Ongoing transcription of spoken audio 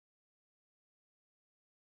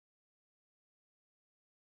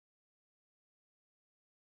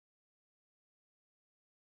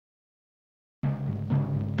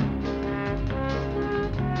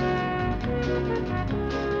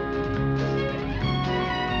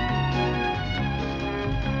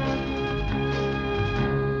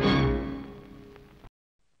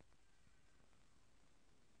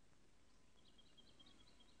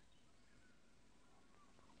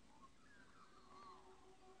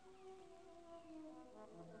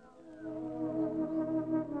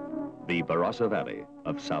the Barossa Valley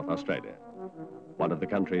of South Australia, one of the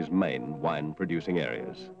country's main wine-producing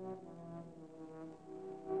areas.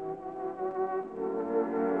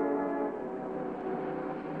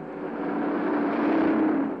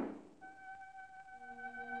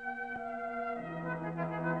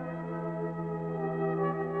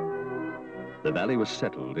 The valley was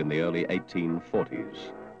settled in the early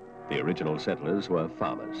 1840s. The original settlers were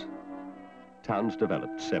farmers. Towns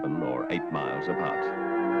developed 7 or 8 miles apart.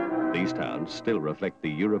 These towns still reflect the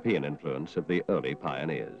European influence of the early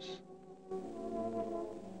pioneers.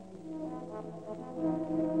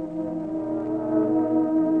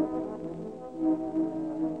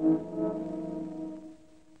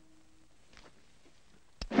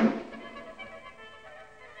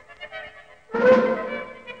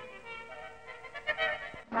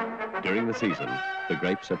 During the season, the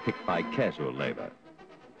grapes are picked by casual labor.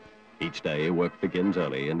 Each day, work begins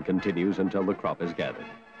early and continues until the crop is gathered.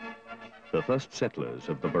 The first settlers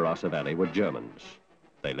of the Barossa Valley were Germans.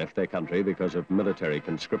 They left their country because of military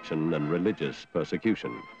conscription and religious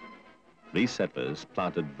persecution. These settlers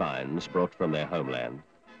planted vines brought from their homeland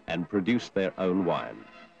and produced their own wine.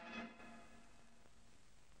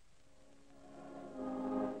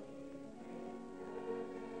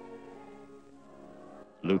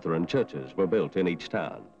 Lutheran churches were built in each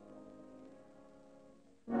town.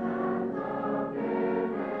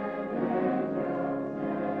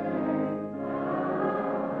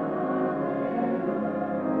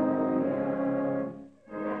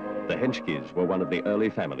 The Henschkes were one of the early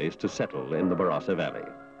families to settle in the Barossa Valley.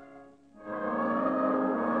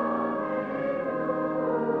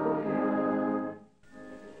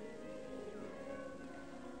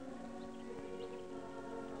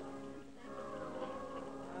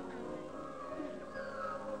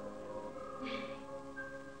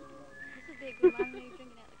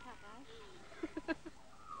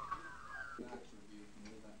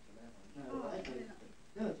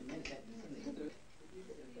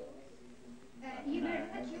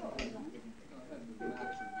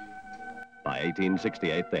 By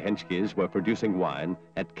 1868, the Henschkes were producing wine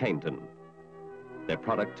at Hannant. Their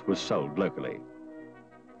product was sold locally.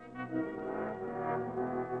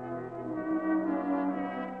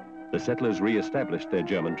 The settlers re-established their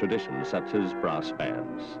German traditions, such as brass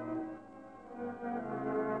bands.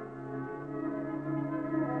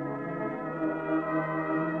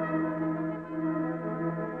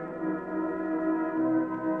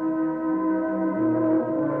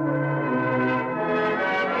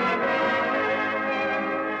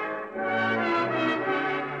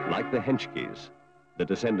 Like the Henschkes, the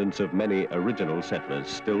descendants of many original settlers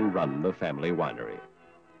still run the family winery.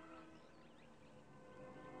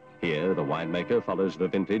 Here, the winemaker follows the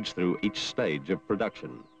vintage through each stage of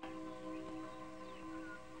production.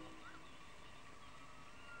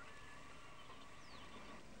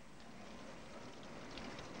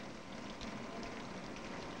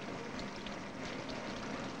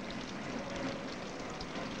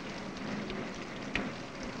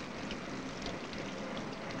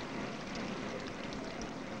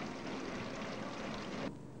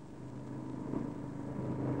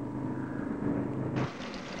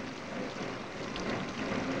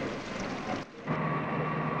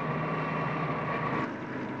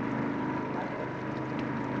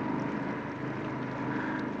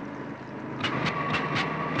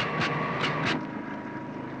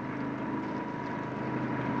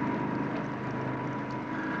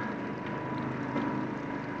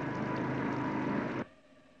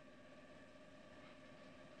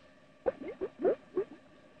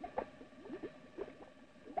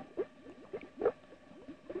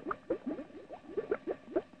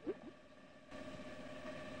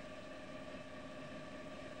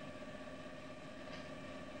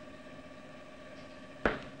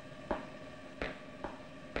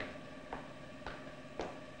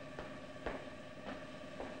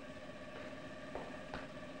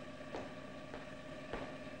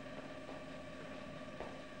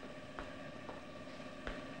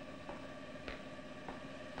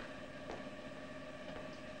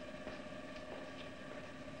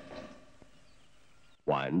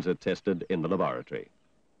 Wines are tested in the laboratory.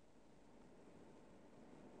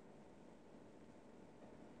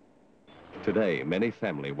 Today, many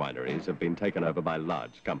family wineries have been taken over by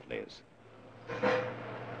large companies.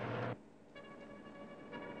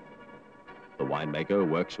 The winemaker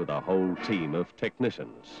works with a whole team of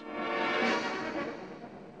technicians.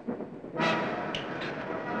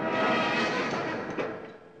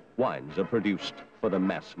 Wines are produced for the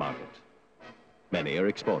mass market. Many are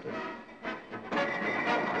exported.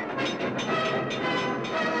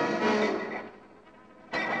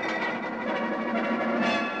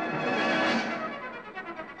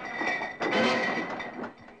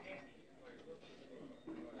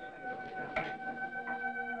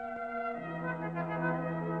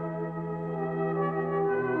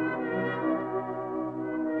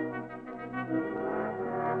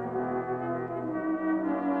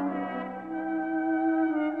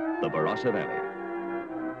 Barossa Valley,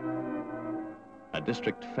 a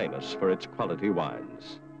district famous for its quality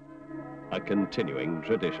wines, a continuing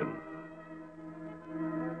tradition.